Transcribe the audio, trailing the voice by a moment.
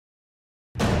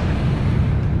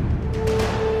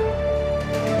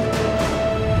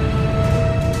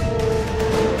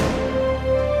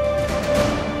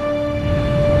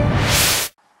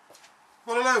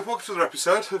welcome to another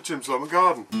episode of Jim's Allotment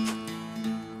Garden.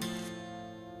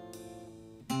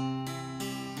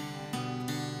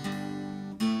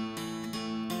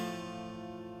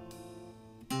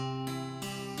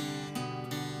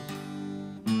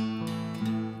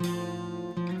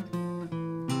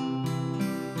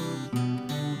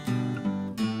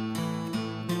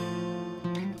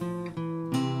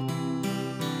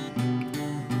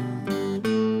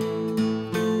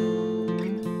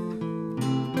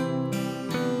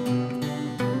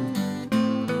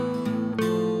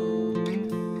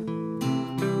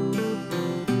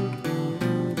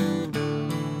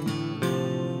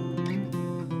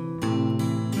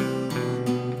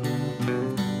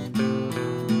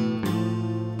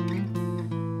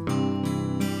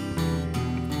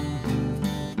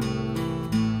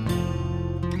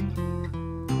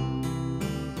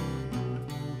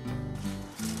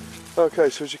 Okay,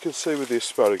 so as you can see with the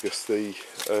asparagus, the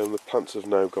plants have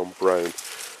now gone brown.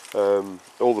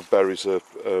 All the berries are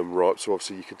ripe, so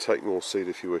obviously you can take more seed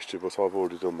if you wish to, but I've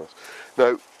already done that.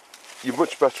 Now, you're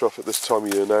much better off at this time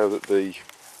of year now that the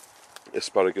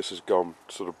asparagus has gone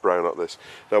sort of brown like this.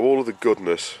 Now all of the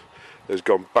goodness has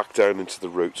gone back down into the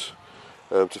roots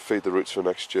to feed the roots for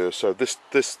next year. So this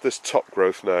top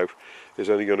growth now is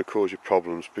only going to cause you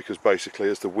problems, because basically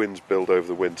as the winds build over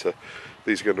the winter,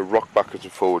 these are going to rock backwards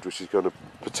and forwards, which is going to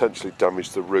potentially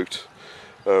damage the root,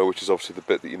 which is obviously the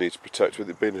bit that you need to protect. With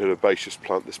it being an herbaceous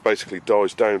plant, this basically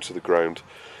dies down to the ground,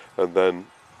 and then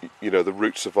the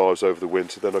root survives over the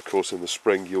winter. Then of course in the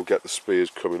spring you'll get the spears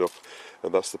coming up,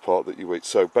 and that's the part that you eat.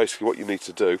 So basically what you need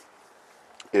to do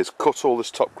is cut all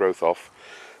this top growth off,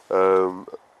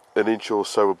 an inch or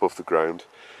so above the ground,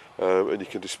 and you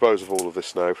can dispose of all of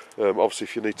this now. Obviously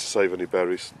if you need to save any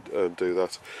berries, do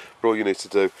that, but all you need to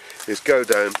do is go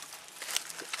down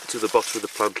to the bottom of the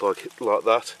plant like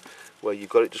that, where you've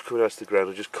got it just coming out of the ground,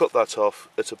 and just cut that off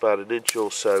at about an inch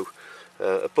or so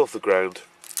above the ground,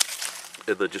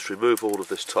 and then just remove all of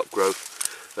this top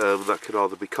growth. That can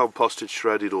either be composted,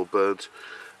 shredded or burnt,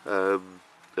 and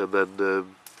then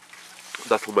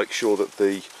that will make sure that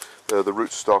the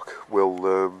rootstock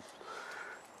will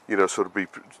sort of be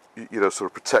sort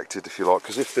of protected, if you like.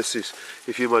 Because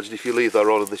if you imagine if you leave that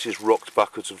on and this is rocked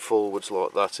backwards and forwards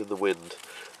like that in the wind,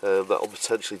 that will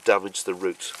potentially damage the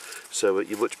roots. So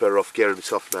you're much better off getting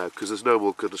it off now, because there's no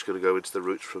more goodness going to go into the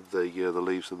roots from the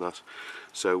leaves and that.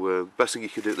 So best thing you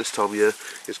can do at this time of year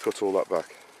is cut all that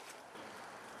back.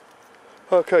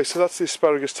 Okay, so that's the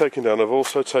asparagus taken down. I've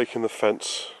also taken the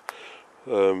fence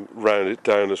round it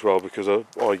down as well, because the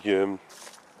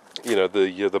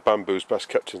bamboo's best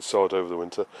kept inside over the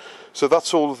winter. So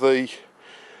that's all of the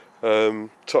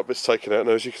top bits taken out.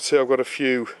 Now as you can see, I've got a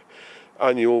few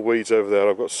annual weeds over there.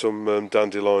 I've got some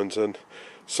dandelions and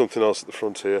something else at the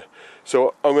front here.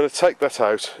 So I'm going to take that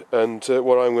out, and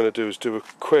what I'm going to do is do a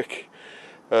quick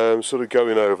sort of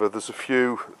going over. There's a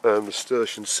few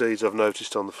nasturtium seeds I've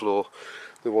noticed on the floor.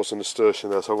 There was a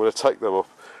nasturtium there, so I'm going to take them up,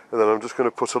 and then I'm just going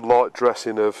to put a light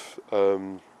dressing of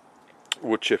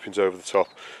wood chippings over the top,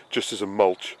 just as a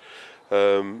mulch,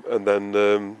 and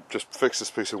then just fix this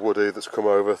piece of wood here that's come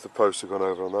over. The posts have gone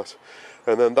over on that,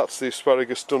 and then that's the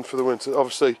asparagus done for the winter.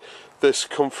 Obviously this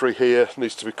comfrey here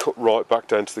needs to be cut right back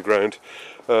down to the ground,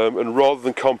 and rather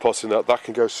than composting that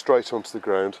can go straight onto the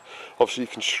ground. Obviously you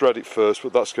can shred it first,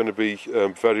 but that's going to be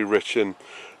very rich in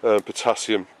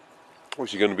potassium,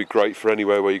 which is going to be great for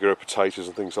anywhere where you grow potatoes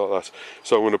and things like that.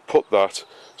 So I'm going to put that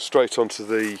straight onto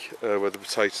the where the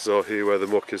potatoes are here, where the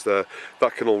muck is there.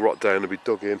 That can all rot down and be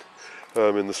dug in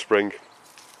the spring,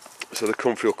 so the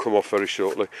comfrey will come off very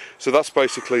shortly. So that's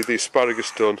basically the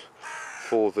asparagus done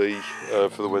for the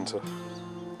winter.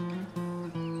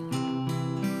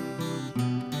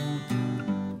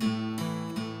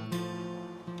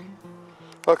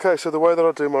 Okay, so the way that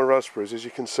I do my raspberries, as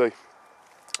you can see,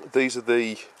 these are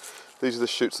the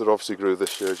shoots that obviously grew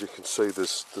this year. As you can see,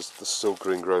 there's still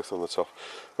green growth on the top.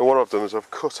 And what I've done is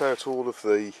I've cut out all of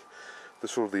the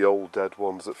sort of the old dead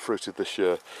ones that fruited this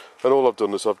year. And all I've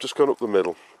done is I've just gone up the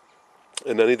middle,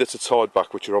 and any that are tied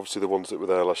back, which are obviously the ones that were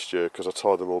there last year, because I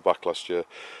tied them all back last year,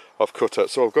 I've cut out.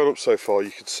 So I've gone up so far,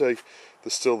 you can see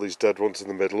there's still these dead ones in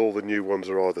the middle. All the new ones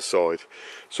are either side.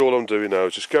 So all I'm doing now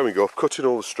is just going up, cutting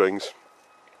all the strings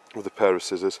with a pair of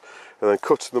scissors, and then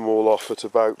cutting them all off at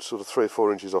about sort of 3 or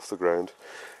 4 inches off the ground.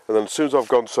 And then as soon as I've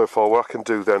gone so far, what I can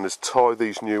do then is tie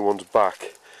these new ones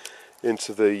back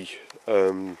into the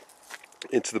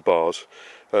bars.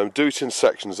 Do it in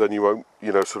sections, then you won't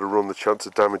sort of run the chance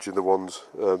of damaging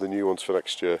the new ones for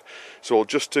next year. So I'll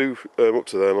just do up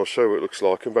to there, and I'll show you what it looks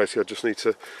like. And basically I just need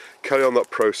to carry on that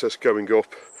process, going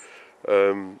up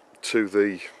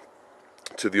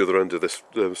to to the other end of this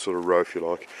sort of row, if you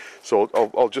like. So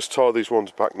I'll just tie these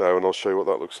ones back now, and I'll show you what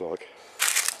that looks like.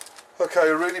 Okay,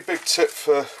 a really big tip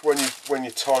for when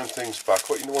you're tying things back,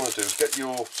 what you want to do is get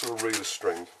your sort of reel of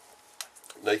string.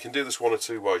 Now you can do this one or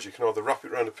two ways. You can either wrap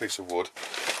it around a piece of wood,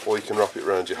 or you can wrap it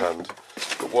around your hand.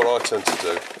 But what I tend to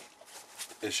do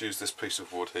is use this piece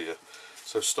of wood here.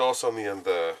 So start on the end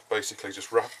there, basically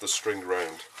just wrap the string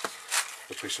around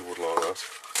the piece of wood like that.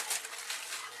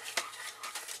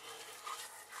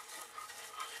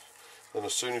 And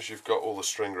as soon as you've got all the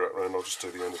string wrapped around, I'll just do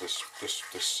the end of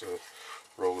this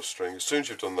roll of string. As soon as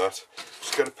you've done that,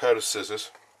 just get a pair of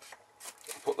scissors,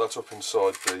 put that up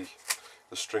inside the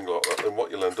string like that. Then what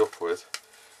you'll end up with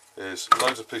is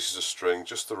loads of pieces of string,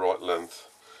 just the right length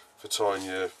for tying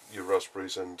your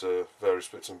raspberries and various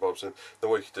bits and bobs in. Then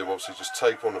what you can do, obviously, just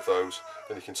tape one of those,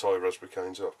 and you can tie your raspberry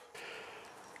canes up.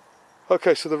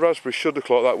 Okay, so the raspberries should look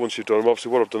like that once you've done them.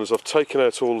 Obviously, what I've done is I've taken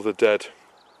out all of the dead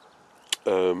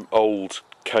old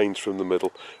canes from the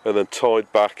middle, and then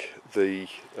tied back the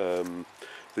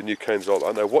new canes like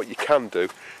that. Now, what you can do,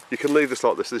 you can leave this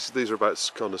like this. These are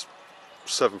about kind of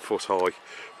 7 foot high.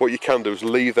 What you can do is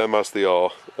leave them as they are.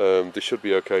 They should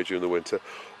be okay during the winter.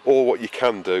 Or what you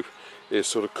can do is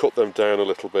sort of cut them down a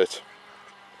little bit,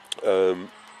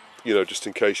 you know, just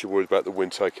in case you're worried about the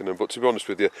wind taking them. But to be honest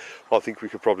with you, I think we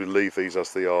could probably leave these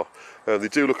as they are. They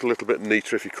do look a little bit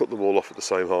neater if you cut them all off at the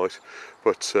same height,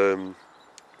 but I'm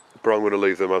going to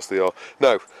leave them as they are.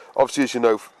 Now, obviously, as you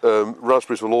know,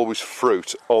 raspberries will always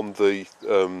fruit on the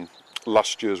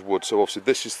last year's wood. So obviously,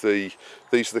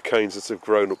 these are the canes that have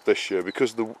grown up this year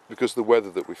because of the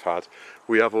weather that we've had.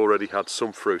 We have already had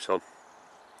some fruit on.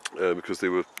 Because they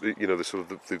were, you know,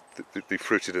 they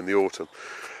fruited in the autumn,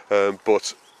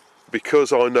 but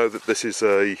because I know that this is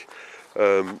a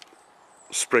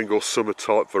spring or summer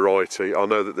type variety, I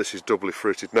know that this is doubly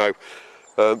fruited. Now,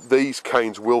 these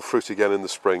canes will fruit again in the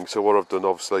spring, so what I've done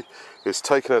obviously is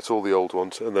taken out all the old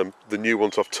ones, and then the new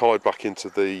ones I've tied back into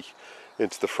the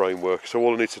framework. So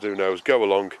all I need to do now is go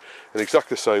along in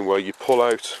exactly the same way. You pull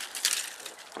out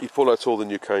all the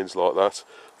new canes like that.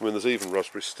 I mean, there's even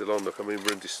raspberries still on. Look, I mean,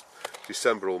 we're in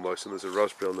December almost, and there's a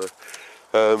raspberry on there.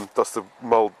 That's the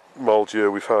mould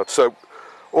year we've had. So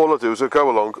all I do is I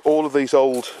go along. All of these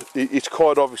old, it's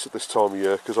quite obvious at this time of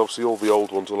year because obviously all the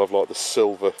old ones will have like the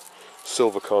silver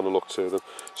kind of look to them.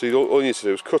 So all you need to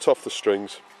do is cut off the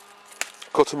strings,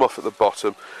 cut them off at the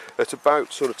bottom. It's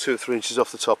about sort of 2 or 3 inches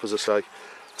off the top, as I say.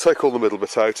 Take all the middle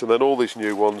bit out, and then all these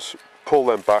new ones, pull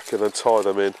them back, and then tie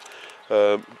them in.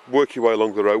 Work your way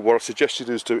along the row. What I suggest you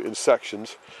do is do it in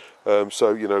sections.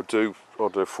 So, you know, do, I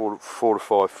don't know, 4 to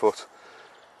 5 foot.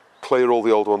 Clear all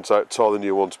the old ones out, tie the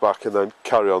new ones back, and then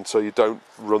carry on, so you don't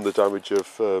run the damage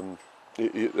of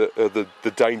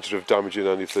the danger of damaging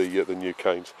any of the new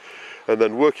canes. And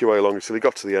then work your way along until you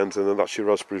got to the end, and then that's your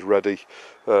raspberries ready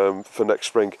for next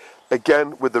spring.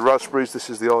 Again, with the raspberries, this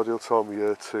is the ideal time of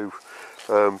year to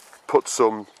put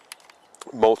some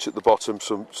mulch at the bottom,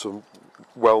 some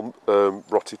well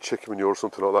rotted chicken manure or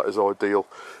something like that is ideal.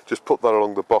 Just put that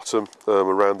along the bottom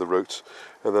around the roots,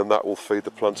 and then that will feed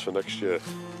the plants for next year.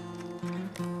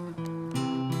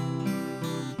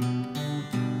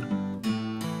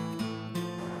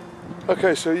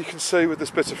 Okay, so you can see with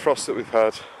this bit of frost that we've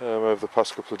had over the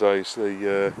past couple of days,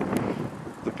 the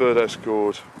birdhouse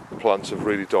gourd plants have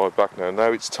really died back now.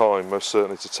 Now it's time, most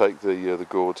certainly, to take the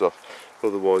gourds off.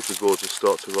 Otherwise the gourds will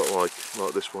start to look like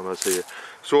this one has here.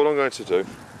 So all I'm going to do,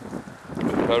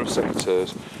 with a pair of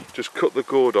secateurs, just cut the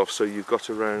gourd off so you've got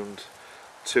around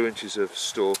 2 inches of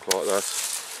stalk like that,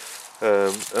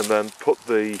 and then put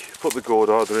the gourd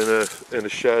either in a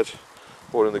shed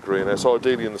or in the greenhouse,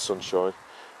 ideally in the sunshine,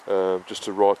 just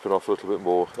to ripen off a little bit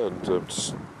more and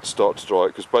start to dry it,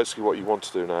 because basically what you want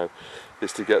to do now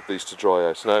is to get these to dry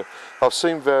out. Now, I've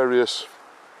seen various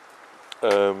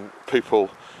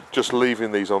people just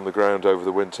leaving these on the ground over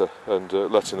the winter and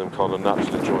letting them kind of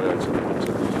naturally dry out in the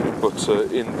winter. But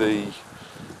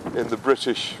in the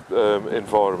British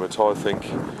environment, I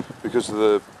think, because of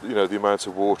the amount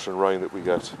of water and rain that we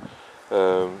get,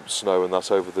 snow and that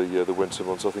over the winter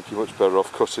months, I think you're much better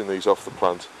off cutting these off the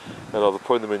plant and either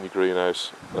putting them in your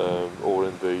greenhouse or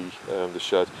in the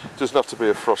shed. It doesn't have to be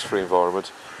a frost-free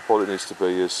environment. All it needs to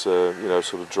be is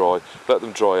sort of dry. Let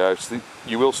them dry out.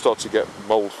 You will start to get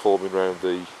mould forming around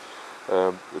the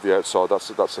outside. That's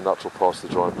a natural part of the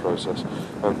drying process.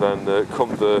 And then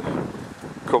come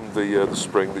the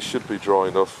spring, they should be dry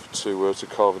enough to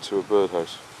carve into a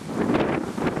birdhouse.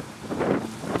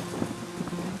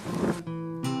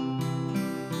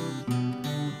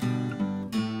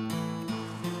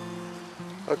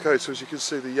 Okay, so as you can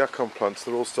see, the Yacon plants,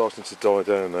 they're all starting to die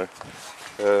down now.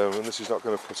 and this is not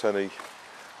going to put any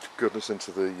goodness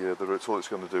into the roots. All it's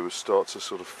going to do is start to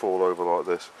sort of fall over like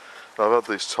this. Now, I've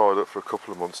had these tied up for a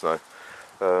couple of months now,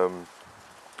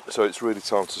 so it's really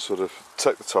time to sort of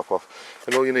take the top off.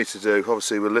 And all you need to do,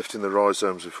 obviously we're lifting the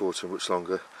rhizomes before too much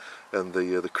longer, and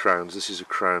the crowns. This is a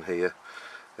crown here.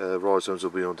 Rhizomes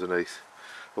will be underneath,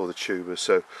 or the tubers.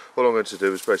 So all I'm going to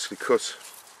do is basically cut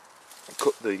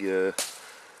the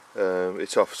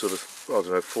it's off sort of, I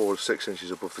don't know, 4 or 6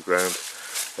 inches above the ground,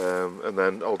 and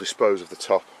then I'll dispose of the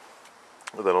top,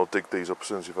 and then I'll dig these up as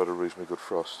soon as you've had a reasonably good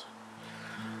frost.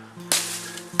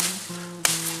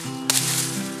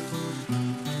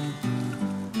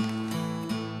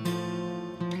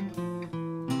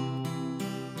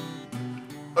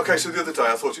 Okay, so the other day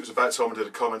I thought it was about time I did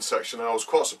a comment section, and I was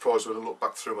quite surprised when I looked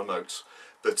back through my notes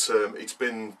that it's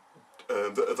been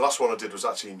the last one I did was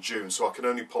actually in June, so I can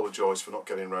only apologise for not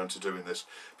getting around to doing this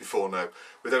before now.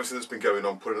 With everything that's been going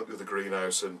on, putting up with the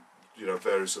greenhouse and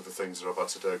various other things that I've had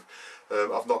to do,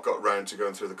 I've not got round to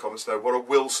going through the comments now. What I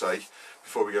will say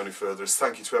before we go any further is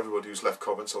thank you to everybody who's left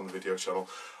comments on the video channel.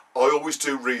 I always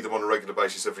do read them on a regular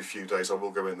basis. Every few days I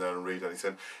will go in there and read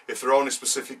anything. If there are any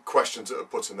specific questions that are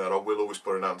put in there, I will always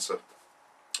put an answer.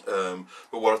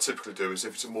 But what I typically do is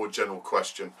if it's a more general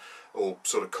question or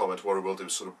sort of comment, what I will do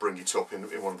is sort of bring it up in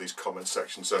one of these comment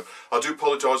sections. So I do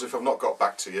apologise if I've not got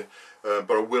back to you,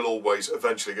 but I will always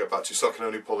eventually get back to you. So I can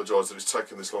only apologise that it's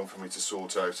taken this long for me to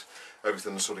sort out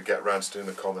everything and sort of get round to doing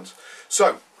the comments.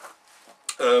 So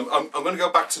I'm going to go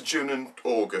back to July and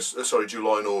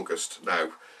August now.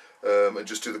 And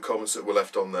just do the comments that were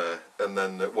left on there, and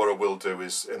then what I will do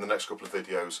is in the next couple of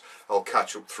videos I'll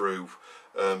catch up through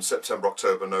September,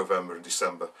 October, November and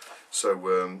December.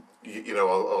 So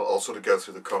I'll sort of go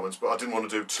through the comments, but I didn't want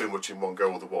to do too much in one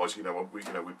go, otherwise we'd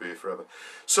be here forever.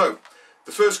 So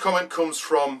the first comment comes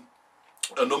from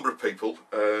a number of people,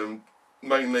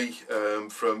 mainly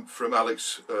from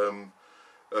Alex,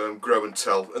 Grow and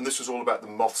Tell, and this was all about the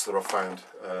moths that I found.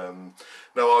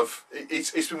 Now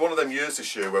it's been one of them years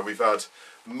this year where we've had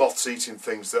moths eating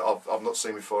things that I've not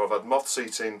seen before. I've had moths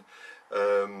eating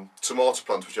tomato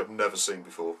plants which I've never seen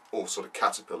before, or sort of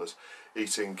caterpillars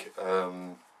eating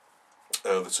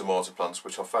the tomato plants,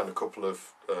 which I found a couple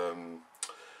of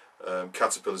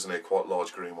caterpillars in here, quite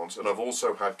large green ones, and I've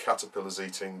also had caterpillars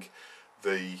eating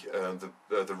the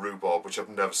rhubarb, which I've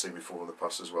never seen before in the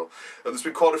past as well. And there's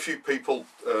been quite a few people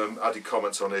added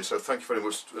comments on here, so thank you very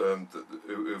much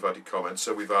who've added comments.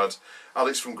 So we've had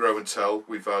Alex from Grow and Tell,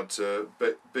 we've had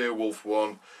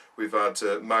Beerwolf1, we've had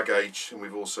Mag H, and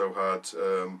we've also had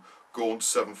Gaunt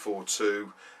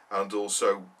 742, and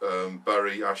also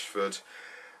Barry Ashford,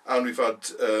 and we've had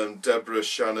Deborah,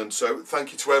 Shannon. So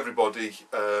thank you to everybody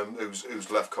who's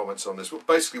left comments on this. But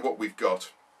basically what we've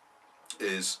got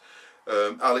is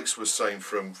Alex was saying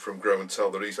from Grow and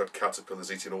Tell that he's had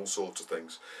caterpillars eating all sorts of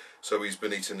things. So he's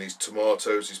been eating his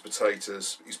tomatoes, his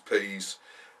potatoes, his peas,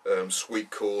 sweet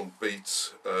corn,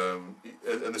 beets, and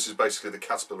this is basically the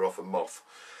caterpillar off a moth.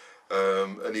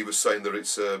 And he was saying that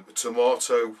it's a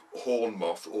tomato horn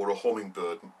moth or a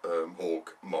hummingbird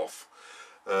hawk moth.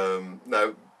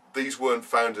 Now these weren't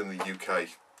found in the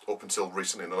UK up until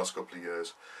recently, in the last couple of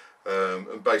years,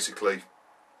 and basically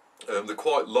they're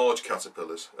quite large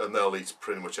caterpillars, and they'll eat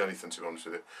pretty much anything, to be honest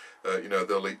with you.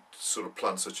 They'll eat sort of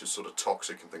plants which are sort of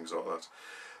toxic and things like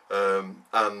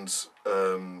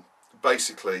that.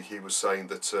 Basically he was saying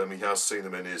that he has seen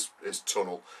them in his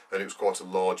tunnel, and it was quite a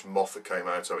large moth that came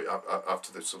out of it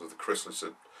after the sort of the chrysalis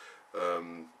had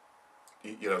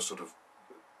sort of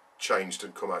changed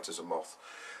and come out as a moth.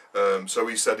 So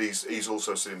he said he's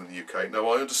also seen them in the UK. Now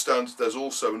I understand there's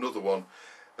also another one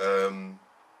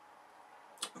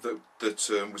that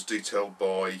was detailed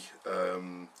by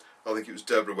I think it was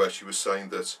Deborah, where she was saying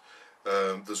that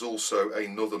there's also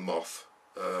another moth,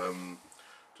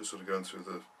 just sort of going through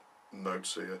the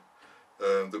notes here,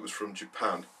 that was from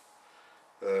Japan.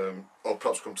 I'll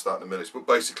perhaps come to that in a minute, but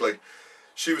basically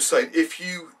she was saying if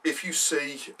you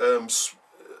see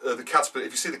the caterpillar,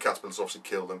 if you see the caterpillars, obviously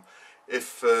kill them.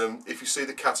 If you see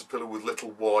the caterpillar with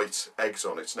little white eggs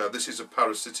on it, now this is a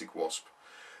parasitic wasp,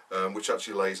 which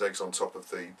actually lays eggs on top of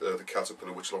the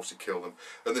caterpillar, which will obviously kill them.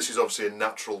 And this is obviously a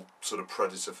natural sort of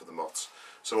predator for the moths.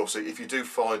 So obviously if you do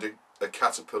find a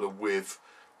caterpillar with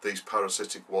these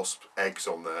parasitic wasp eggs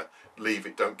on there, leave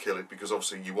it, don't kill it, because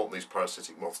obviously you want these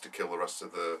parasitic moths to kill the rest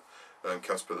of the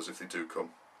caterpillars if they do come.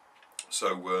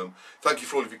 So thank you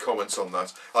for all of your comments on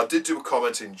that. I did do a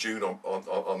comment in June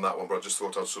on that one, but I just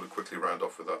thought I'd sort of quickly round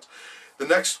off with that. The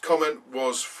next comment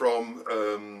was from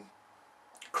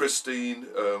Christine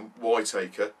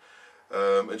Whiteacre,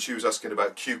 and she was asking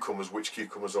about cucumbers, which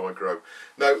cucumbers I grow.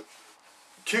 Now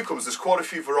cucumbers, there's quite a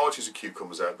few varieties of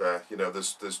cucumbers out there. You know,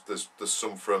 there's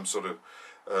some from sort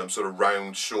of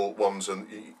round, short ones, and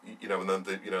you know, and then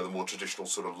the more traditional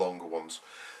sort of longer ones.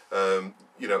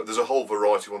 You know, there's a whole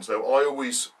variety of ones now. I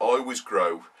always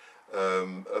grow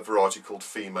a variety called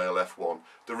female F1.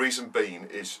 The reason being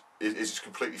is it's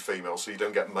completely female, so you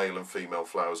don't get male and female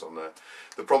flowers on there.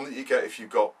 The problem that you get if you've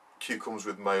got cucumbers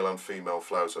with male and female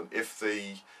flowers on, if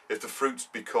the fruits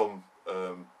become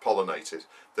pollinated,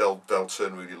 they'll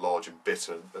turn really large and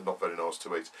bitter and not very nice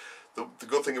to eat. The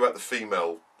good thing about the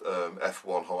female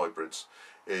F1 hybrids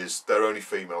is they're only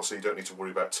female, so you don't need to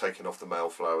worry about taking off the male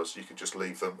flowers. You can just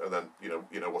leave them, and then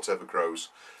you know whatever grows,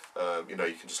 you know,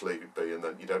 you can just leave it be, and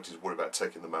then you don't need to worry about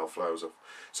taking the male flowers off.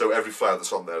 So every flower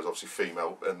that's on there is obviously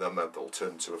female, and then they'll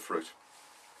turn into a fruit.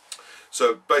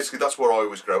 So basically that's what I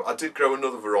always grow. I did grow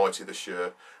another variety this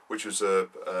year, which was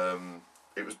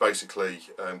it was basically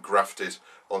grafted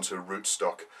onto a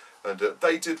rootstock, and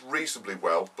they did reasonably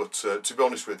well. But to be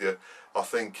honest with you, I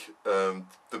think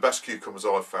the best cucumbers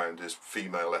I've found is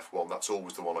female F1. That's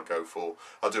always the one I go for.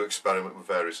 I do experiment with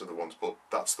various other ones, but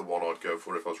that's the one I'd go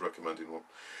for if I was recommending one.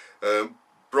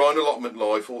 Brian Allotment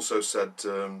Life also said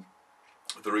that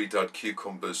he'd had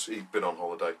cucumbers. He'd been on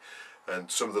holiday, and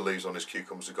some of the leaves on his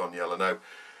cucumbers have gone yellow. Now,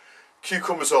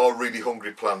 cucumbers are really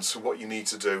hungry plants, so what you need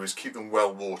to do is keep them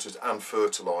well watered and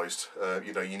fertilised.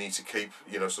 You know, you need to keep,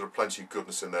 you know, sort of plenty of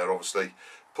goodness in there. Obviously,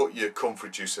 put your comfrey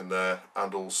juice in there,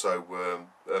 and also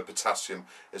potassium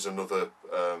is another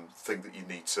thing that you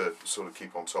need to sort of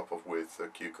keep on top of with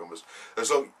cucumbers. As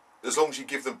long as you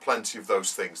give them plenty of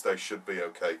those things, they should be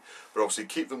okay. But obviously,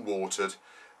 keep them watered,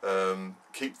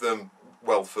 keep them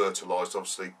well fertilised.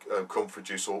 Obviously, comfrey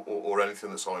juice or anything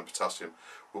that's high in potassium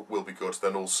will be good.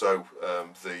 Then also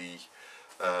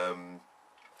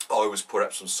I always put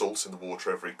Epsom salts in the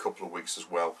water every couple of weeks as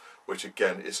well, which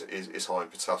again is high in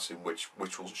potassium, which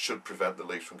should prevent the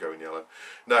leaves from going yellow.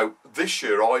 Now this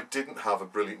year I didn't have a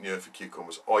brilliant year for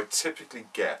cucumbers. I typically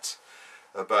get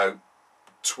about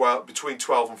between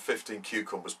 12 and 15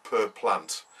 cucumbers per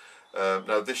plant.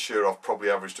 Now this year I've probably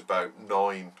averaged about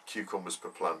 9 cucumbers per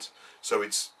plant, so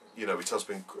it's, you know, it has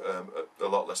been a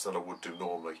lot less than I would do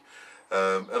normally,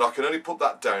 and I can only put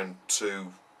that down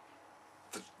to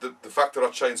the fact that I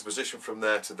changed the position from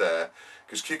there to there,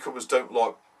 because cucumbers don't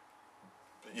like,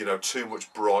 you know, too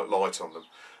much bright light on them,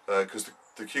 because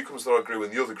the cucumbers that I grew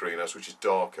in the other greenhouse, which is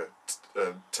darker,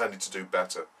 tended to do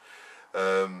better.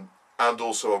 And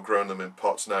also I've grown them in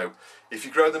pots. Now, if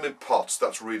you grow them in pots,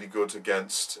 that's really good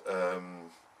against them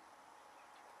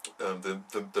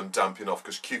damping off,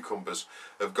 because cucumbers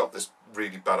have got this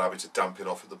really bad habit of damping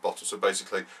off at the bottom. So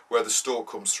basically, where the stalk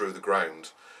comes through the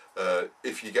ground,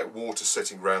 if you get water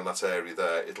sitting around that area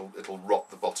there, it'll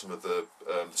rot the bottom of the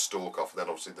stalk off, and then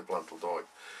obviously the plant will die.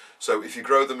 So if you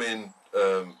grow them in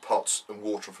pots and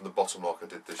water them from the bottom, like I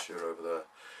did this year over there,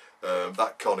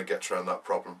 that kind of gets around that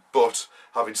problem. But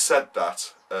having said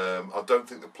that, I don't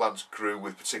think the plants grew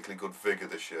with particularly good vigour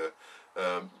this year.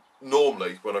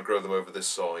 Normally when I grow them over this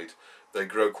side, they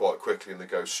grow quite quickly and they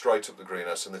go straight up the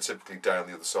greenhouse, and they're typically down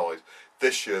the other side.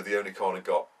 This year they only kind of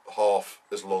got half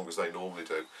as long as they normally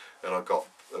do, and I got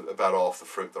about half the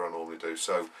fruit that I normally do,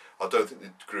 so I don't think they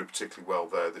grew particularly well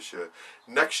there this year.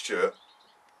 Next year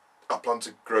I plan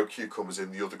to grow cucumbers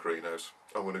in the other greenhouse.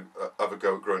 I'm going to have a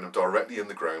go at growing them directly in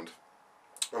the ground.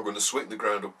 I'm going to sweeten the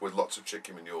ground up with lots of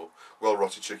chicken manure, well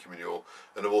rotted chicken manure,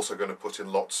 and I'm also going to put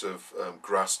in lots of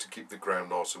grass to keep the ground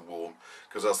nice and warm,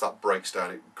 because as that breaks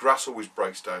down, grass always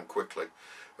breaks down quickly,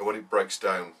 and when it breaks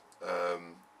down,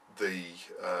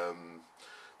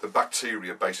 the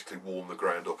bacteria basically warm the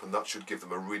ground up, and that should give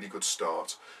them a really good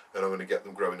start, and I'm going to get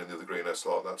them growing in the other greenhouse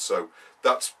like that. So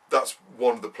that's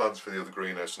one of the plans for the other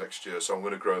greenhouse next year, so I'm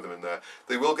going to grow them in there.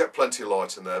 They will get plenty of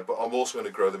light in there, but I'm also going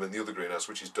to grow them in the other greenhouse,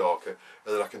 which is darker,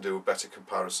 and then I can do a better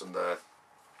comparison there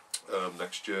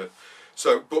next year.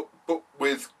 So but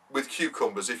with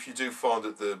cucumbers, if you do find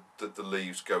that the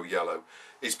leaves go yellow,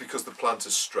 it's because the plant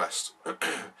is stressed.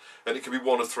 And it can be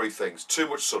one of three things: too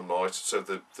much sunlight, so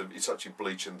it's actually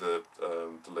bleaching the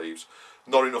leaves;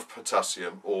 not enough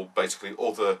potassium, or basically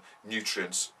other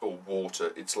nutrients or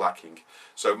water it's lacking.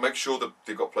 So make sure that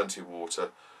they've got plenty of water,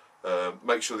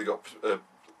 make sure they've got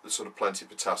sort of plenty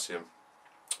of potassium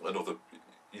and other,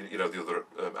 you know, the other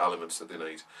elements that they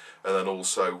need, and then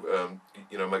also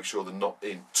you know, make sure they're not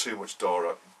in too much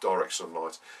direct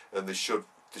sunlight, and they should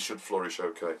flourish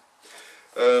okay.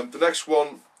 The next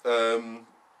one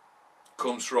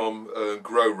comes from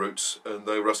Grow Roots, and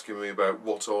they were asking me about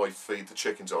what I feed the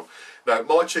chickens on. Now,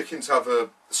 my chickens have a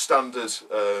standard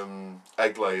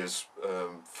egg layers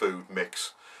food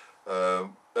mix,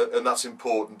 and that's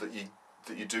important that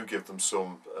you do give them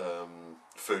some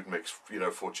food mix, you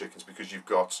know, for chickens, because you've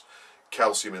got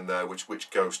calcium in there which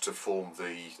goes to form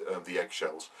the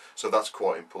eggshells, so that's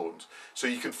quite important. So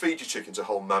you can feed your chickens a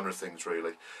whole manner of things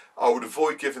really. I would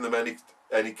avoid giving them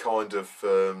any kind of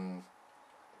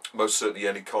most certainly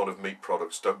any kind of meat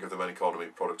products. Don't give them any kind of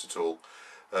meat product at all.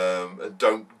 And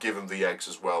don't give them the eggs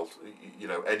as well. You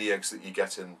know, any eggs that you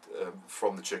get in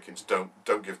from the chickens, don't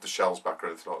give the shells back or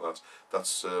anything like that.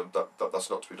 That's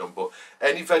not to be done. But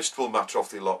any vegetable matter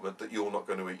off the allotment that you're not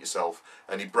going to eat yourself,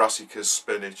 any brassicas,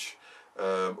 spinach,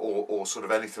 or sort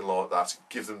of anything like that,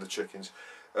 give them the chickens.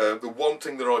 The one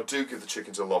thing that I do give the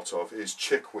chickens a lot of is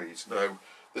chickweed. Now,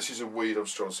 this is a weed. I'm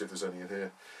just trying to see if there's any in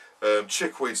here.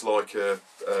 Chickweed's like a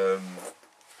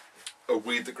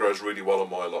weed that grows really well on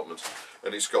my allotment,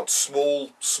 and it's got small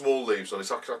leaves on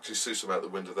it. I can actually see some out the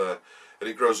window there, and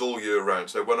it grows all year round.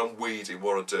 So when I'm weeding,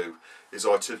 what I do is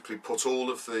I typically put all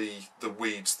of the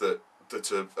weeds that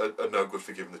are no good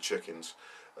for giving the chickens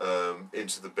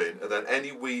into the bin, and then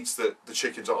any weeds that the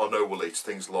chickens I know will eat,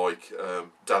 things like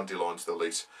dandelions they'll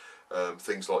eat,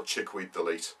 things like chickweed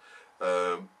they'll eat,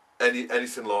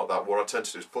 anything like that, what I tend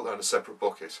to do is put that in a separate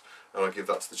bucket and I give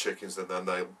that to the chickens, and then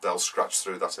they'll scratch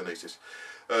through that and eat it.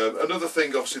 Another thing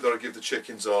obviously that I give the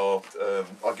chickens are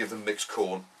I give them mixed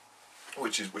corn,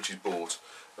 which is bought.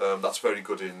 That's very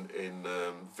good in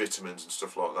vitamins and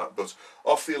stuff like that. But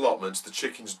off the allotments, the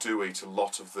chickens do eat a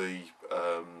lot of the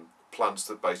plants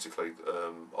that basically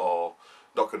are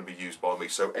not going to be used by me.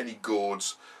 So any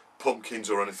gourds, pumpkins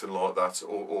or anything like that,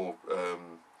 or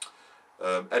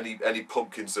any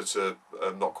pumpkins that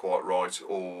are not quite right,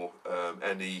 or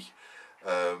any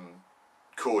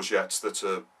courgettes that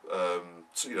are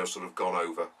you know, sort of gone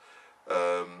over,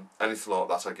 anything like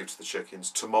that I give to the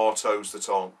chickens. Tomatoes that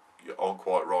aren't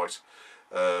quite right,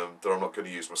 that I'm not going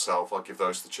to use myself, I give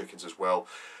those to the chickens as well.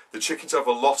 The chickens have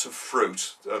a lot of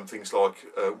fruit, things like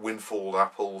windfall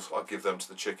apples. I give them to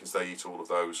the chickens. They eat all of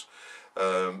those,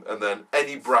 and then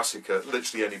any brassica,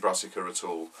 literally any brassica at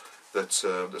all, that's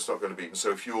not going to be eaten.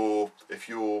 So if you're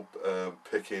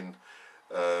picking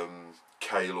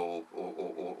kale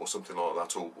or something like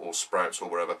that, or sprouts or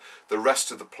whatever, the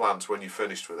rest of the plant, when you're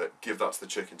finished with it, give that to the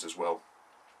chickens as well.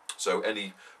 So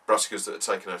any brassicas that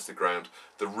are taken out of the ground,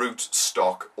 the root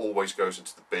stock always goes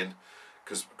into the bin,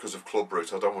 because of club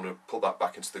root. I don't want to put that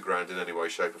back into the ground in any way,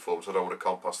 shape or form, so I don't want to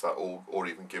compost that or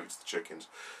even give it to the chickens.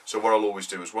 So what I'll always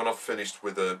do is, when I've finished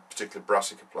with a particular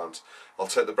brassica plant, I'll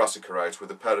take the brassica out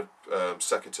with a pair of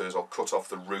secateurs. I'll cut off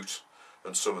the root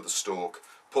and some of the stalk,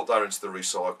 put that into the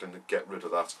recycling and get rid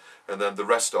of that, and then the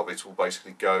rest of it will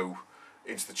basically go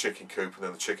into the chicken coop, and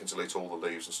then the chickens will eat all the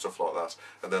leaves and stuff like that,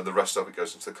 and then the rest of it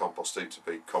goes into the compost heap to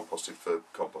be composted for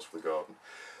compost for the garden.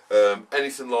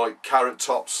 Anything like carrot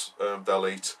tops, they'll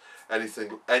eat.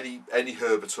 Anything, any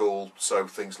herb at all. So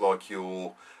things like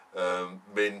your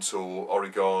mint or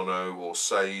oregano or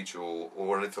sage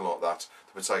or anything like that.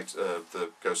 The potato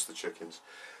that goes to the chickens.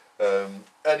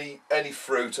 Any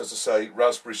fruit, as I say,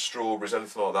 raspberries, strawberries,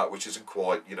 anything like that, which isn't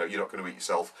quite, you know, you're not going to eat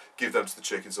yourself. Give them to the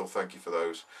chickens. They'll thank you for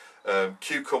those.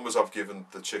 Cucumbers I've given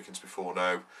the chickens before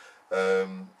now.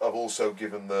 I've also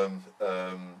given them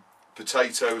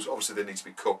potatoes. Obviously they need to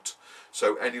be cooked,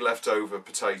 so any leftover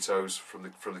potatoes from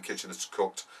the kitchen that's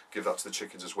cooked, give that to the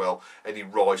chickens as well. Any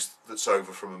rice that's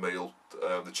over from a meal,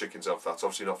 the chickens have that.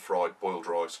 Obviously not fried, boiled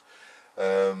rice.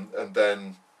 And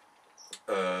then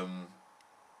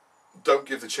don't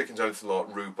give the chickens anything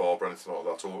like rhubarb or anything like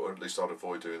that, or at least I'd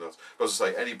avoid doing that. But as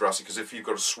I say, any brassica, because if you've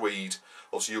got a swede,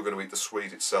 obviously you're going to eat the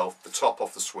swede itself, the top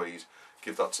off the swede.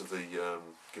 Give that to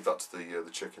the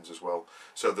chickens as well.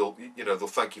 So they'll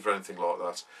thank you for anything like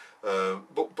that.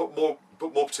 But more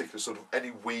particularly, sort of any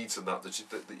weeds and that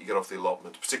you get off the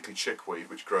allotment, particularly chickweed,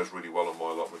 which grows really well on my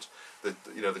allotment.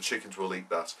 The chickens will eat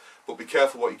that. But be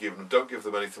careful what you give them. Don't give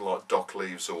them anything like dock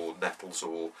leaves or nettles,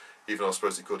 or even I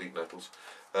suppose they could eat nettles.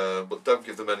 But don't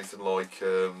give them anything like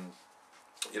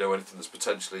anything that's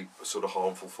potentially sort of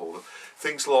harmful for them.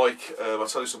 Things like, I'll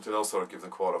tell you something else that I give them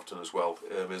quite often as well,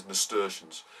 is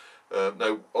nasturtiums.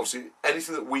 Now, obviously,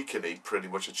 anything that we can eat, pretty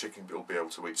much a chicken will be able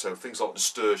to eat. So things like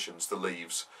nasturtiums, the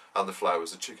leaves and the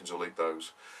flowers, the chickens will eat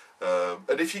those.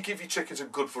 And if you give your chickens a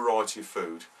good variety of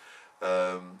food,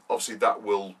 obviously that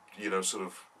will, sort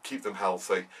of keep them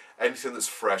healthy. Anything that's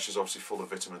fresh is obviously full of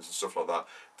vitamins and stuff like that.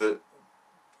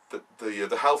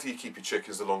 The healthier you keep your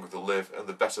chickens, the longer they'll live, and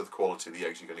the better the quality of the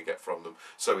eggs you're going to get from them.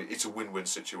 So it's a win-win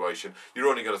situation. You're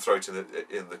only going to throw it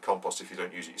in the compost if you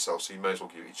don't use it yourself, so you may as well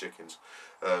give it your chickens.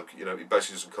 It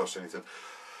basically doesn't cost anything.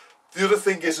 The other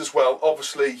thing is as well,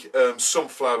 obviously,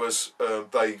 sunflowers,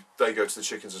 they go to the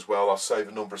chickens as well. I'll save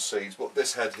a number of seeds, but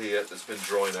this head here that's been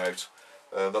drying out,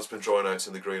 That's been drying out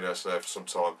in the greenhouse now for some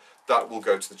time. That will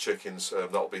go to the chickens.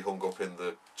 That will be hung up in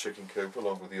the chicken coop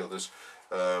along with the others.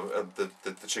 And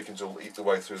the chickens will eat the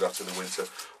way through that in the winter.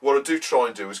 What I do try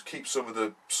and do is keep some of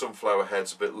the sunflower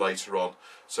heads a bit later on,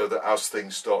 so that as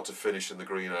things start to finish in the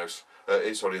greenhouse,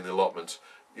 in the allotment,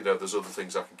 you know, there's other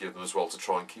things I can give them as well to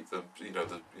try and keep them,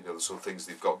 the sort of things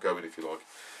they've got going, if you like.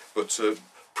 But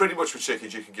pretty much with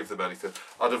chickens, you can give them anything.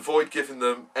 I'd avoid giving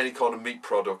them any kind of meat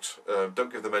product.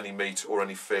 Don't give them any meat or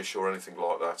any fish or anything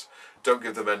like that. Don't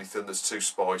give them anything that's too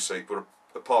spicy. But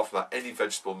apart from that, any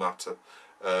vegetable matter.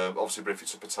 Obviously, but if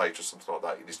it's a potato or something like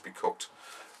that, it needs to be cooked.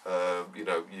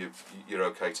 You're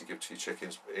okay to give to your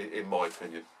chickens, in my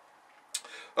opinion.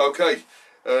 Okay,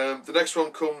 the next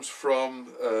one comes from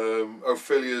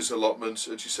Ophelia's allotment,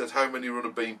 and she said, "How many runner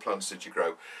bean plants did you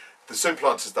grow?" The simple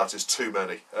answer to that is too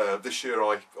many. This year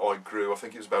I grew, I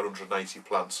think it was about 180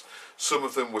 plants. Some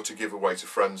of them were to give away to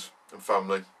friends and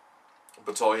family,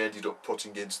 but I ended up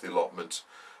putting into the allotment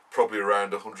probably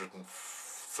around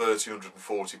 130,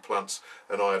 140 plants,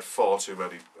 and I had far too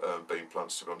many bean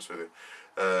plants, to be honest with you.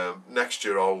 Next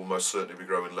year I'll almost certainly be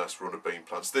growing less runner bean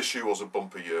plants. This year was a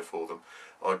bumper year for them.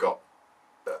 I got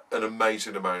an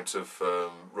amazing amount of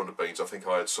runner beans. I think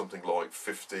I had something like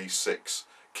 56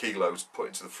 kilos put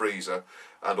into the freezer,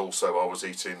 and also I was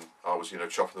chopping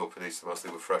them up and eating them as they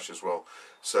were fresh as well.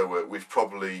 So we've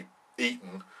probably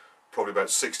eaten about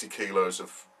 60 kilos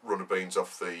of runner beans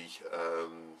off the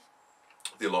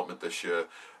allotment this year,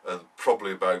 and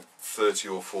probably about 30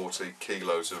 or 40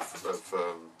 kilos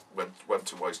went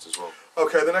to waste as well.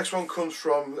 Okay, the next one comes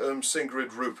from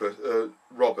Sigrid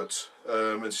Robert,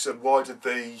 and she said, "Why did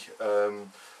the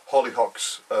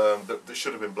hollyhocks that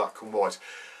should have been black come white?"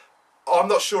 I'm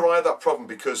not sure I had that problem,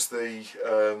 because I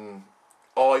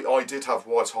did have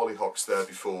white hollyhocks there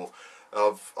before.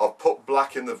 I've put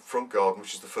black in the front garden,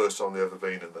 which is the first time they've ever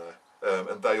been in there,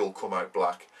 and they all come out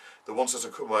black. The ones that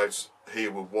have come out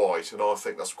here were white, and I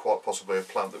think that's quite possibly a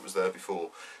plant that was there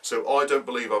before. So I don't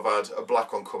believe I've had a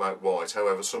black one come out white.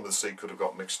 However, some of the seed could have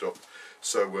got mixed up.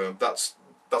 So that's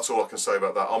all I can say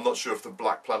about that. I'm not sure if the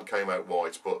black plant came out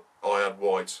white, but I had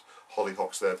white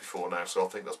hollyhocks there before now, so I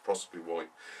think that's possibly why.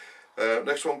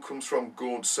 Next one comes from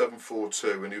Gourds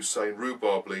 742, and he was saying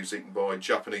rhubarb leaves eaten by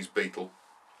Japanese beetle.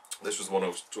 This was the one I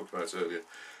was talking about earlier,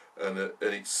 and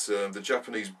it's the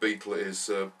Japanese beetle is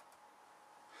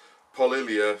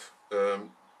Polilia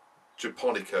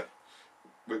japonica,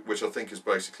 which I think is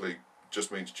basically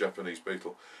just means Japanese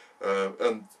beetle.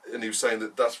 And he was saying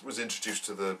that was introduced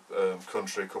to the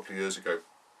country a couple of years ago,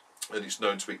 and it's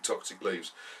known to eat toxic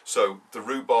leaves. So the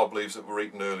rhubarb leaves that were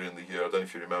eaten earlier in the year, I don't know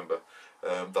if you remember,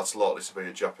 that's likely to be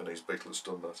a Japanese beetle that's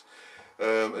done that.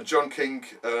 And John King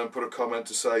put a comment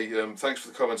to say, "Thanks for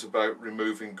the comment about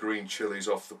removing green chilies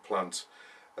off the plant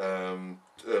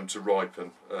to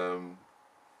ripen."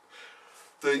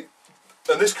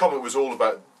 And this comment was all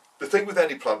about the thing with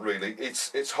any plant, really.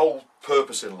 Its whole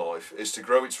purpose in life is to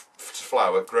grow its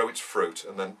flower, grow its fruit,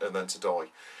 and then to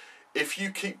die. If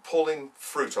you keep pulling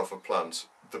fruit off a plant,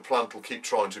 the plant will keep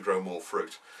trying to grow more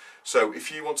fruit. So if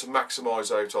you want to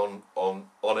maximise out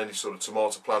on any sort of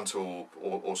tomato plant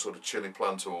or sort of chilli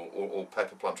plant or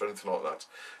pepper plant or anything like that,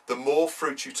 the more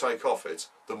fruit you take off it,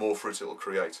 the more fruit it will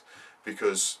create.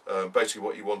 Because basically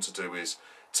what you want to do is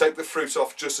take the fruit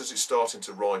off just as it's starting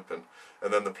to ripen,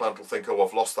 and then the plant will think, "Oh,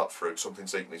 I've lost that fruit,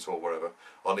 something's eaten it or whatever,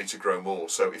 I need to grow more."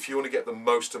 So if you want to get the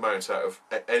most amount out of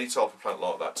any type of plant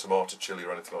like that, tomato, chilli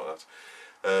or anything like that,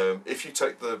 if you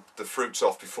take the fruits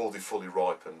off before they fully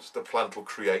ripened, the plant will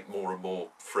create more and more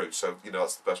fruit. So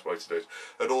that's the best way to do it.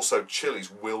 And also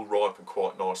chilies will ripen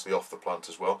quite nicely off the plant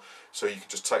as well. So you can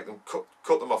just take them,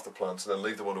 cut them off the plant, and then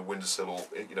leave them on a windowsill or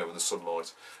in the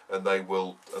sunlight, and they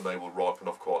will ripen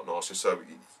off quite nicely. So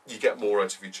you get more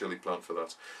out of your chili plant for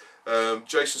that.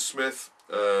 Jason Smith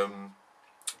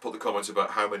put the comment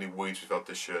about how many weeds we've had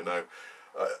this year. Now,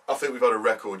 I think we've had a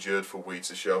record year for weeds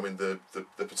this year. I mean, the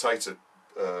potato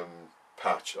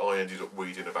patch, I ended up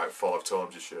weeding about 5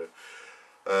 times this year,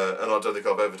 and I don't think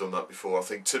I've ever done that before. I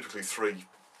think typically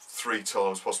three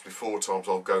times, possibly 4 times,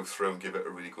 I'll go through and give it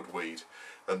a really good weed,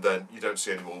 and then you don't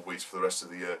see any more weeds for the rest of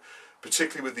the year.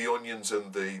 Particularly with the onions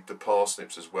and the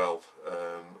parsnips as well.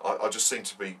 I just seem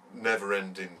to be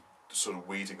never-ending sort of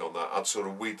weeding on that. I'd sort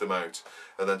of weed them out,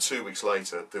 and then 2 weeks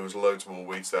later there was loads more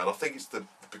weeds there. And I think it's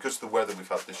because of the weather we've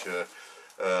had this year.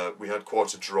 We had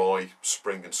quite a dry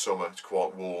spring and summer. It's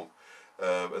quite warm,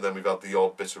 and then we've had the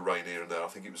odd bit of rain here and there. I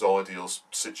think it was ideal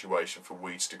situation for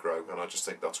weeds to grow, and I just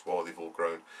think that's why they've all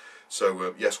grown.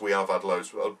 So yes, we have had a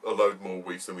load more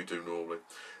weeds than we do normally.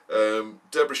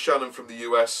 Deborah Shannon from the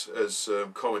US has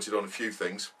commented on a few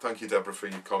things. Thank you, Deborah, for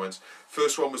your comments.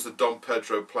 First one was the Dom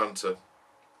Pedro planter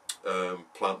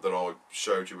plant that I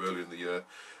showed you earlier in the year.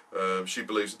 She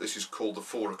believes that this is called the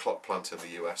 4 o'clock plant in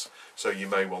the US, so you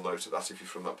may well note that if you're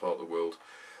from that part of the world.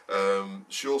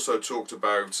 She also talked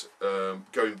about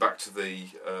going back to the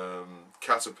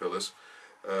caterpillars.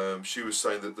 She was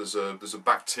saying that there's a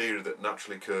bacteria that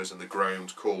naturally occurs in the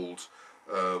ground called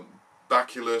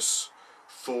Bacillus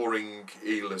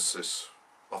thuringiensis.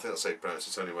 I think that's how you pronounce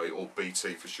it anyway, or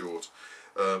BT for short.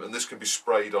 And this can be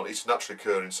sprayed on. It's naturally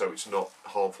occurring, so it's not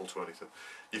harmful to anything.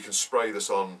 You can spray this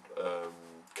on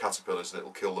caterpillars, and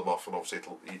it'll kill them off, and obviously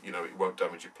it won't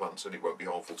damage your plants, and it won't be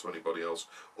harmful to anybody else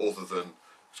other than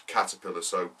caterpillars.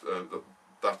 So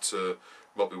that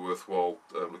might be worthwhile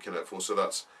looking out for. So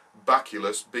that's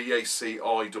Bacillus, Bacillus, and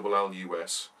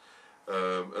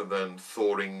then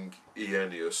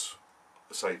thuringiensis.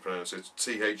 That's how you pronounce it.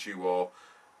 Thuringiensis.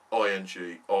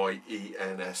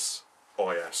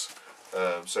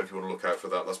 So if you want to look out for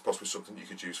that, that's possibly something you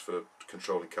could use for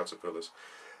controlling caterpillars.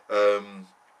 The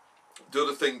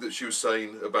other thing that she was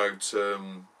saying about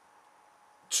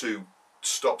to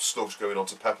stop slugs going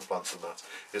onto pepper plants and that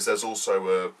is there's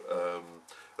also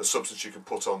a substance you can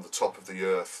put on the top of the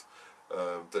earth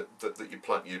that you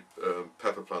plant your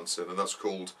pepper plants in, and that's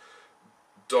called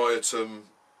diatom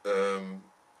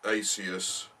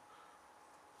aceus.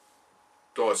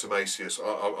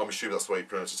 I'm assuming that's the way you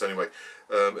pronounce it anyway.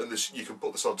 And this, you can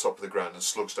put this on top of the ground, and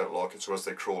slugs don't like it, so as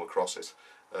they crawl across it,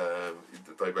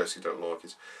 they basically don't like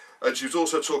it. And she was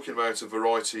also talking about a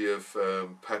variety of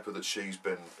pepper that she's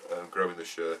been growing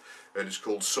this year, and it's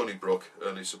called Sunnybrook,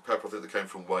 and it's a pepper I think that came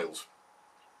from Wales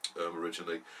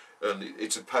originally, and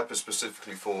it's a pepper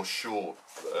specifically for short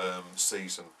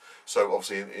season. So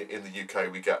obviously in the UK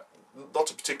we get not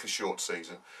a particularly short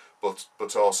season, but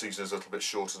our season is a little bit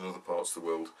shorter than other parts of the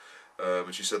world.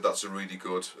 And she said that's a really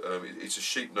good. It's a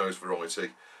sheep nose variety,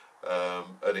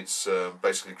 and it's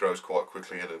basically grows quite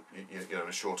quickly in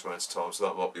a short amount of time. So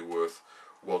that might be worth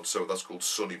one. So that's called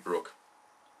Sunnybrook.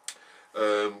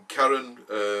 Karen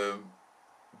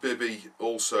Bibby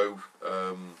also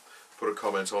put a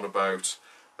comment on about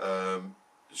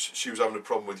she was having a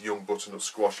problem with young butternut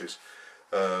squashes.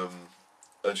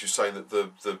 And she's saying that the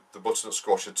butternut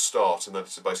squash would start and then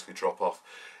to basically drop off.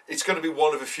 It's going to be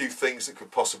one of a few things that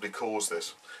could possibly cause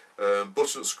this.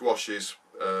 Butternut squashes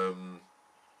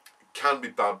can be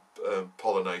bad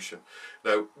pollination.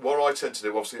 Now, what I tend to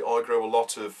do, obviously, I grow a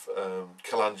lot of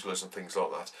calendulas and things like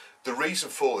that. The reason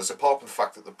for this, apart from the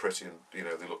fact that they're pretty and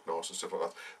they look nice and stuff like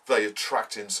that, they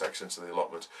attract insects into the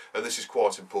allotment, and this is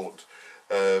quite important.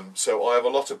 So I have a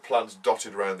lot of plants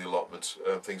dotted around the allotment,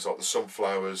 things like the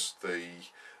sunflowers, the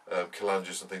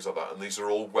calendulas and things like that, and these are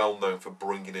all well known for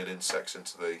bringing in insects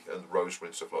into and rosemary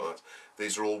and stuff like that.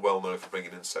 These are all well known for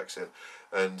bringing insects in,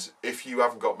 and if you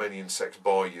haven't got many insects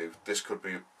by you, this could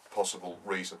be a possible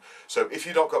reason. So if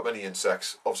you've not got many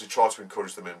insects, obviously try to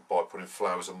encourage them in by putting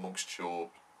flowers amongst your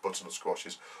butternut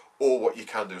squashes, or what you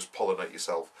can do is pollinate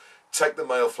yourself. Take the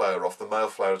male flower off. The male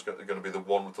flower is going to be the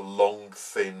one with the long,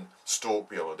 thin stalk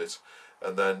behind it,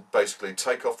 and then basically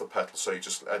take off the petals, so you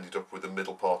just ended up with the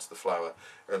middle part of the flower,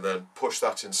 and then push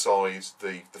that inside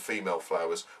the female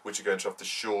flowers, which are going to have the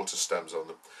shorter stems on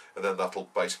them, and then that'll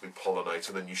basically pollinate,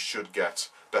 and then you should get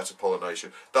better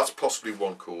pollination. That's possibly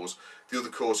one cause. The other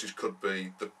causes could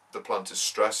be the plant is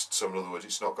stressed, so in other words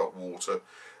it's not got water,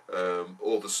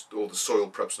 or the soil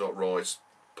prep's not right,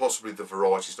 possibly the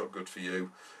variety's not good for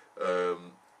you,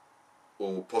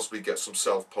 or possibly get some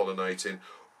self-pollinating,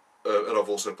 and I've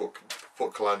also put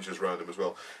calendulas around them as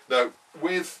well. Now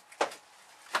with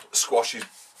squashes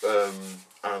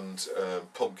and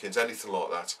pumpkins, anything like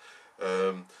that,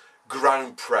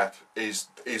 ground prep is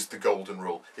the golden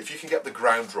rule. If you can get the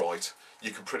ground right,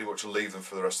 you can pretty much leave them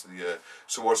for the rest of the year.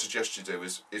 So what I suggest you do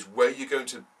is where you're going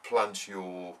to plant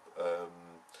your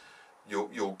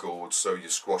gourds, so your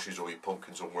squashes or your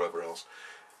pumpkins or wherever else,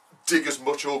 dig as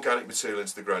much organic material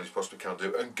into the ground as you possibly can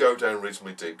do, and go down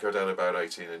reasonably deep, go down about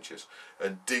 18 inches,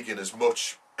 and dig in as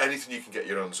much, anything you can get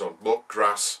your hands on, muck,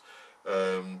 grass,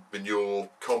 manure,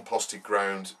 composted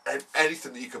ground,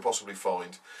 anything that you can possibly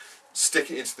find, stick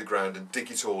it into the ground and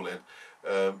dig it all in.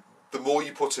 The more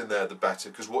you put in there, the better,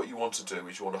 because what you want to do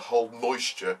is you want to hold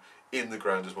moisture in the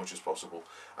ground as much as possible,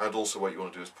 and also what you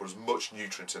want to do is put as much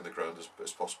nutrient in the ground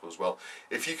as possible as well.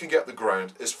 If you can get the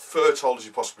ground as fertile as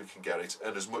you possibly can get it,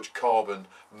 and as much carbon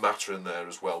matter in there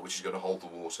as well, which is going to hold the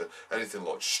water, anything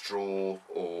like straw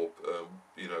or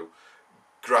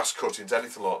grass cuttings,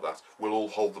 anything like that will all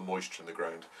hold the moisture in the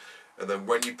ground. and then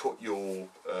when you put your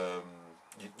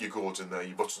gourds in there,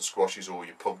 your button squashes or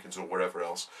your pumpkins or wherever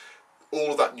else,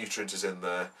 all of that nutrient is in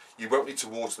there. You won't need to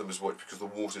water them as much because the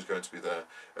water is going to be there,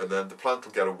 and then the plant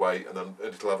will get away, and then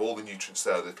it'll have all the nutrients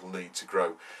there that it'll need to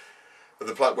grow. And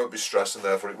the plant won't be stressed, and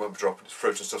therefore it won't be dropping its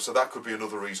fruit and stuff. So that could be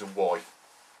another reason why.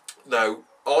 Now,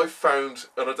 I found,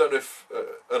 and I don't know if,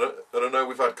 and I know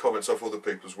we've had comments off other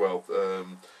people as well.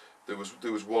 There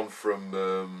was one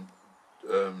from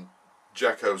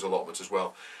Jacko's allotment as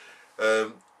well.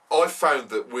 I found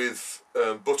that with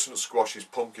butternut squashes,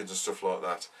 pumpkins and stuff like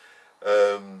that,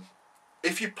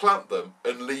 if you plant them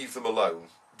and leave them alone,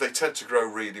 they tend to grow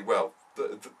really well.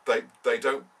 They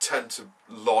don't tend to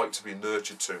like to be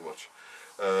nurtured too much.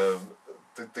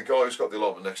 The guy who's got the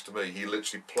allotment next to me, he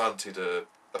literally planted a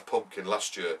pumpkin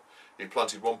last year. He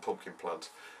planted one pumpkin plant,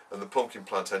 and the pumpkin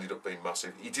plant ended up being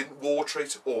massive. He didn't water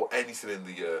it or anything in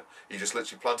the year. He just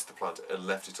literally planted the plant and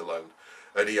left it alone.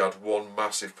 And he had one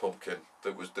massive pumpkin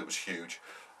that was huge.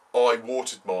 I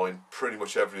watered mine pretty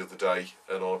much every other day,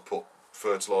 and I put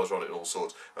fertiliser on it and all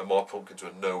sorts, and my pumpkins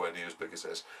were nowhere near as big as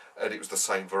his, and it was the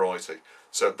same variety.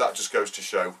 So that just goes to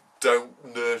show,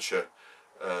 don't nurture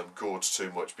gourds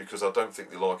too much, because I don't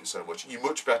think they like it so much. You're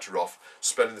much better off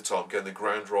spending the time getting the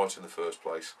ground right in the first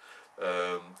place,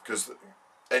 because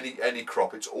any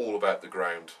crop, it's all about the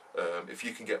ground. If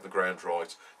you can get the ground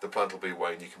right, the plant will be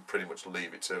away and you can pretty much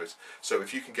leave it to it. So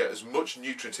if you can get as much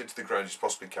nutrient into the ground as you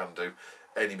possibly can do,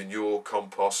 any manure,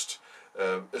 compost,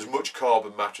 as much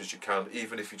carbon matter as you can,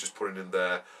 even if you're just putting in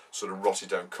there sort of rotted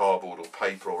down cardboard or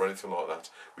paper or anything like that,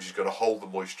 which is going to hold the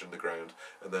moisture in the ground,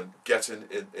 and then get in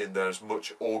there as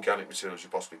much organic material as you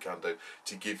possibly can do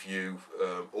to give you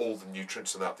all the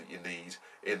nutrients and that you need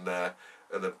in there,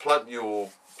 and then plant your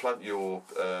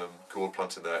gourd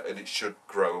plant in there, and it should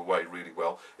grow away really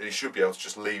well, and you should be able to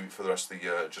just leave it for the rest of the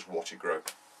year and just watch it grow.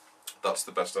 That's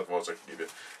the best advice I can give you,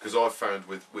 because I've found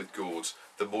with gourds,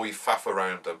 the more you faff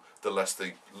around them, the less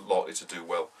they're likely to do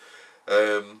well.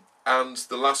 And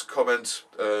the last comment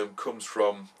comes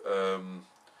from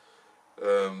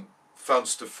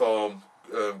Fanster Farm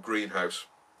Greenhouse,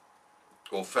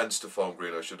 or Fenster Farm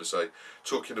Greenhouse, should I say,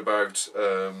 talking about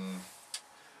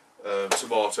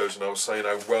tomatoes, and I was saying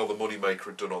how well the Moneymaker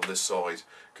had done on this side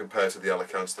compared to the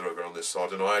Alicants that are over on this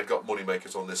side, and I had got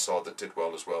Moneymakers on this side that did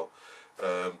well as well.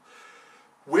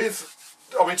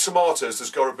 Tomatoes,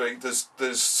 there's got to be,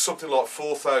 there's something like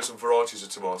 4,000 varieties of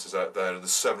tomatoes out there, and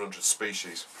there's 700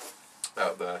 species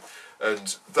out there,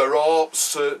 and there are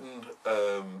certain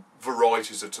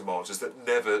varieties of tomatoes that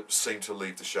never seem to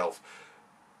leave the shelf.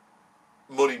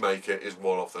 Moneymaker is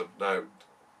one of them. Now,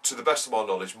 to the best of my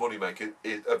knowledge, Moneymaker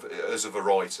as a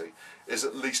variety is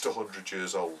at least 100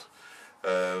 years old.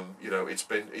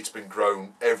 It's been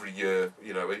grown every year.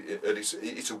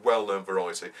 It's a well-known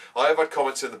variety. I have had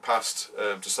comments in the past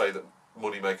to say that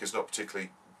Moneymaker is not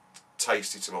particularly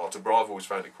tasty tomato, but I've always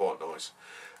found it quite nice.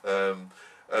 And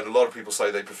a lot of people say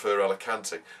they prefer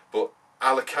Alicante, but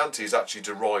Alicante is actually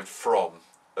derived from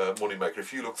Moneymaker.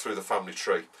 If you look through the family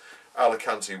tree,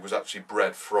 Alicante was actually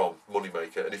bred from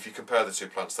Moneymaker, and if you compare the two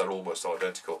plants, they're almost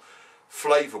identical.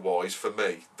 Flavour-wise, for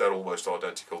me, they're almost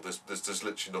identical. There's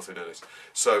literally nothing in it.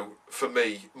 So, for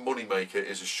me, Moneymaker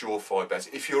is a surefire bet.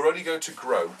 If you're only going to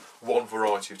grow one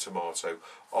variety of tomato,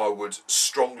 I would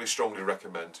strongly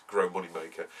recommend grow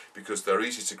Moneymaker, because they're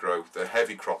easy to grow, they're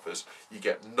heavy croppers, you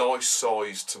get nice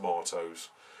sized tomatoes.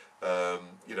 They're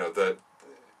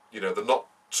not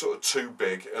sort of too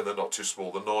big and they're not too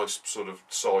small. They're nice sort of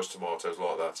sized tomatoes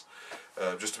like that,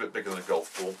 just a bit bigger than a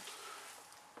golf ball.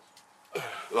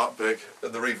 That big,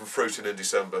 and they're even fruiting in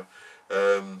December.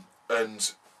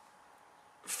 And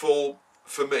for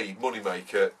me,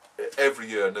 Moneymaker every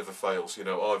year never fails.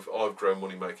 I've grown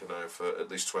Moneymaker now for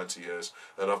at least 20 years,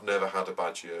 and I've never had a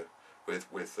bad year with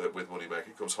Moneymaker.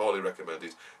 It comes highly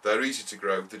recommended. They're easy to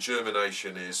grow. The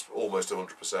germination is almost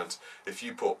 100%. If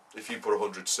you put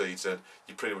 100 seeds in,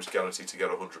 you're pretty much guaranteed to get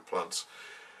 100 plants.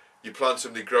 You plant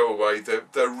them, they grow away.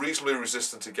 They're reasonably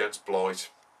resistant against blight.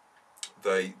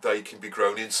 They can be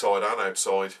grown inside and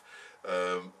outside.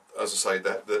 As I say,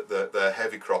 they're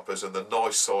heavy croppers and they're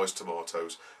nice sized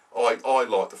tomatoes. I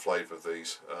like the flavour of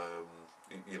these.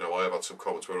 I have had some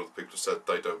comments where other people have said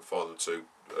they don't find them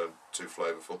too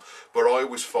flavourful. But I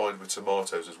always find with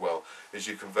tomatoes as well, is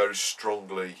you can very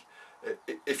strongly,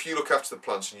 if you look after the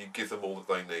plants and you give them all that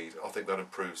they need, I think that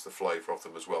improves the flavour of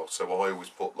them as well. So I always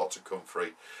put lots of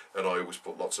comfrey, and I always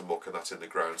put lots of muck and that in the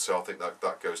ground. So I think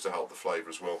that goes to help the flavour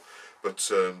as well. But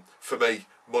for me,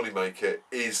 Moneymaker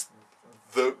is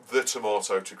the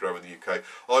tomato to grow in the UK.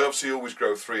 I obviously always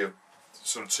grow 2,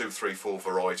 3, 4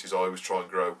 varieties. I always try and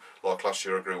grow, like last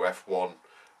year I grew F1,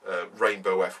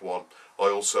 Rainbow F1. I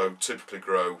also typically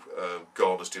grow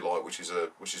Garner's Delight, which is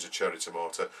a cherry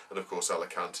tomato, and of course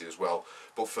Alicante as well.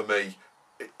 But for me,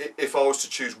 if I was to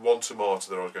choose one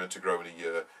tomato that I was going to grow in a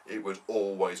year, it would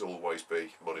always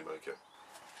be Moneymaker.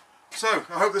 So,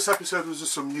 I hope this episode was of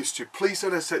some use to you. Please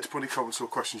don't hesitate to put any comments or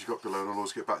questions you've got below and I'll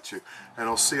always get back to you. And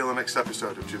I'll see you on the next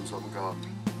episode of Jim's on the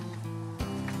Garden.